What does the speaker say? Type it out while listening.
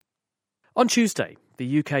On Tuesday,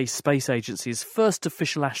 the UK Space Agency's first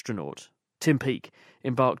official astronaut, Tim Peake,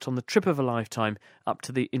 embarked on the trip of a lifetime up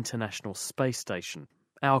to the International Space Station.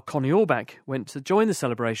 Our Connie Orbach went to join the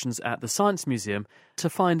celebrations at the Science Museum to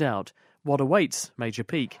find out what awaits Major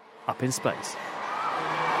Peake up in space.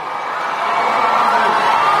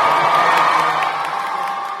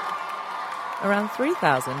 Around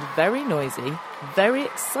 3,000 very noisy, very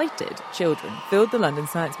excited children filled the London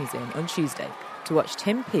Science Museum on Tuesday to watch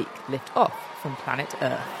Tim Peake lift off from planet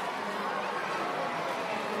Earth.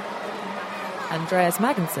 Andreas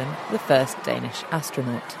Magnussen, the first Danish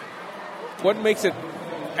astronaut. What makes it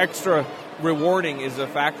extra rewarding is the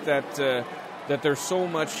fact that there's so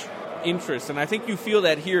much interest, and I think you feel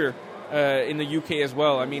that here in the UK as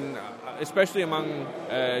well. I mean, especially among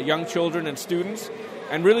young children and students,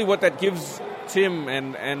 and really what that gives Tim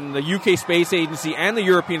and the UK Space Agency and the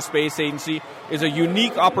European Space Agency is a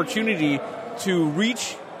unique opportunity to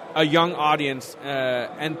reach a young audience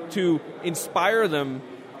and to inspire them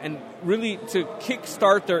and really to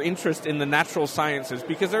kickstart their interest in the natural sciences,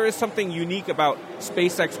 because there is something unique about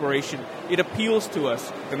space exploration. It appeals to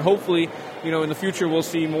us, and hopefully, in the future we'll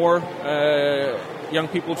see more young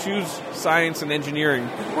people choose science and engineering.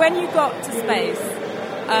 When you got to space,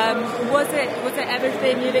 was it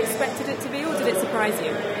everything you'd expected it to be, or did it surprise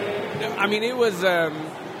you? I mean, it was...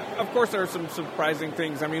 Of course, there are some surprising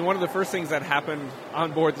things. I mean, one of the first things that happened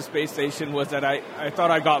on board the space station was that I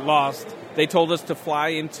thought I got lost. They told us to fly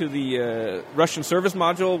into the Russian service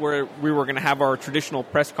module where we were going to have our traditional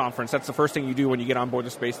press conference. That's the first thing you do when you get on board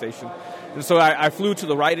the space station. And so I flew to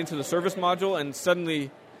the right into the service module, and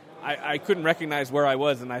suddenly I couldn't recognize where I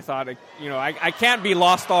was, and I thought, I can't be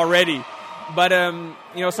lost already. But, some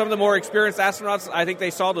of the more experienced astronauts, I think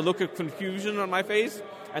they saw the look of confusion on my face,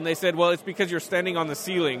 and they said, well, it's because you're standing on the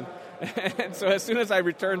ceiling. And so as soon as I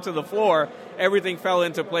returned to the floor, everything fell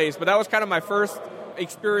into place. But that was kind of my first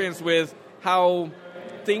experience with how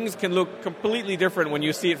things can look completely different when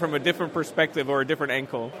you see it from a different perspective or a different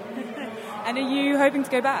angle. And are you hoping to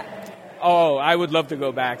go back? Oh, I would love to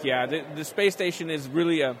go back, yeah. The space station is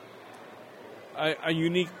really a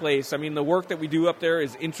unique place. I mean, the work that we do up there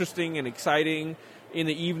is interesting and exciting. In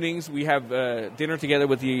the evenings, we have dinner together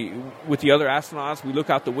with the other astronauts. We look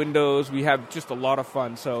out the windows. We have just a lot of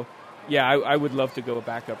fun. So, yeah, I would love to go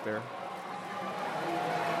back up there.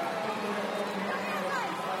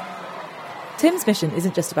 Tim's mission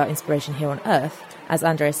isn't just about inspiration here on Earth. As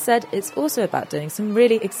Andreas said, it's also about doing some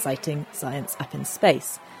really exciting science up in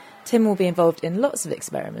space. Tim will be involved in lots of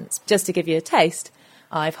experiments. Just to give you a taste,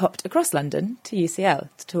 I've hopped across London to UCL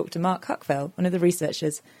to talk to Mark Huckfell, one of the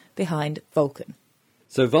researchers behind Vulcan.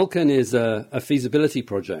 So Vulcan is a feasibility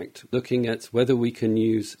project looking at whether we can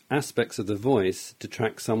use aspects of the voice to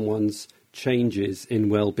track someone's changes in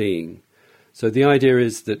well-being. So the idea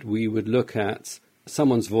is that we would look at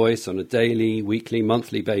someone's voice on a daily, weekly,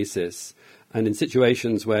 monthly basis, and in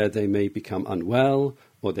situations where they may become unwell,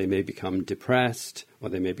 or they may become depressed, or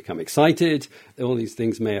they may become excited, all these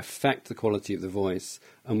things may affect the quality of the voice,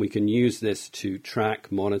 and we can use this to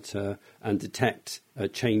track, monitor, and detect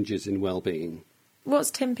changes in well-being.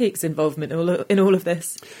 What's Tim Peake's involvement in all of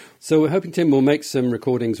this? So we're hoping Tim will make some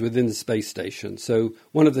recordings within the space station. So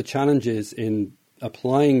one of the challenges in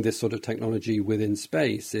applying this sort of technology within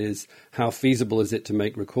space is how feasible is it to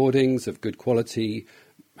make recordings of good quality,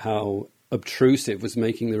 how obtrusive was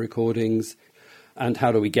making the recordings, and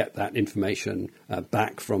how do we get that information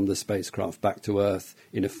back from the spacecraft back to Earth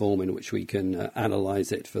in a form in which we can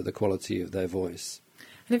analyse it for the quality of their voice.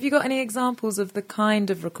 And have you got any examples of the kind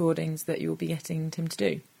of recordings that you'll be getting Tim to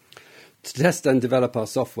do? To test and develop our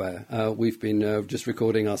software, we've been just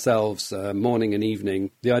recording ourselves morning and evening.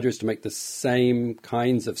 The idea is to make the same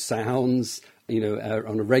kinds of sounds,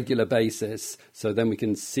 on a regular basis, so then we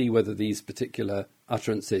can see whether these particular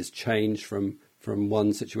utterances change from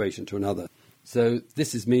one situation to another. So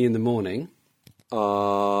this is me in the morning.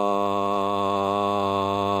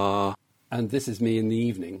 And this is me in the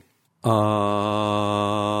evening. I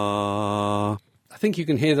think you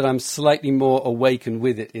can hear that I'm slightly more awake and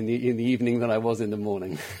with it in the evening than I was in the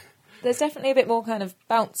morning. There's definitely a bit more kind of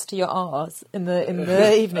bounce to your R's in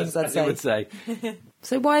the evenings, I'd say. I would say.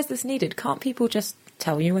 So why is this needed? Can't people just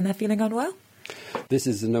tell you when they're feeling unwell? This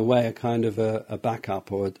is, in a way, a kind of a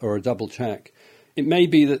backup or a double check. It may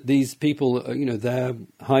be that these people, they're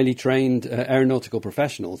highly trained aeronautical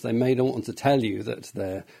professionals. They may not want to tell you that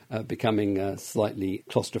they're becoming slightly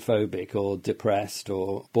claustrophobic or depressed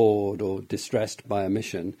or bored or distressed by a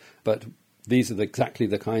mission. But these are exactly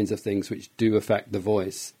the kinds of things which do affect the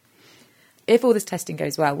voice. If all this testing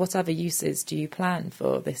goes well, what other uses do you plan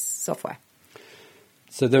for this software?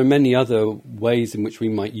 So there are many other ways in which we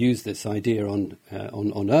might use this idea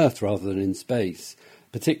on Earth rather than in space,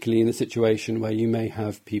 particularly in a situation where you may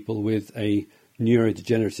have people with a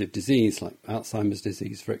neurodegenerative disease, like Alzheimer's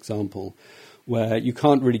disease, for example, where you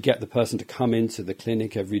can't really get the person to come into the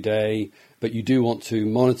clinic every day, but you do want to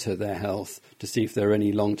monitor their health to see if there are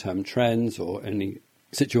any long-term trends or any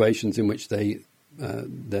situations in which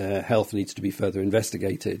their health needs to be further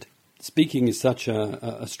investigated. Speaking is such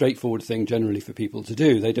a straightforward thing generally for people to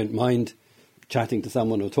do. They don't mind chatting to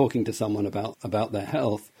someone or talking to someone about their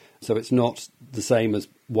health. So it's not the same as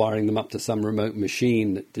wiring them up to some remote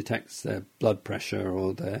machine that detects their blood pressure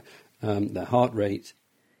or their heart rate.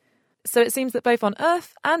 So it seems that both on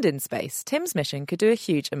Earth and in space, Tim's mission could do a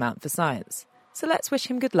huge amount for science. So let's wish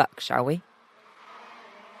him good luck, shall we?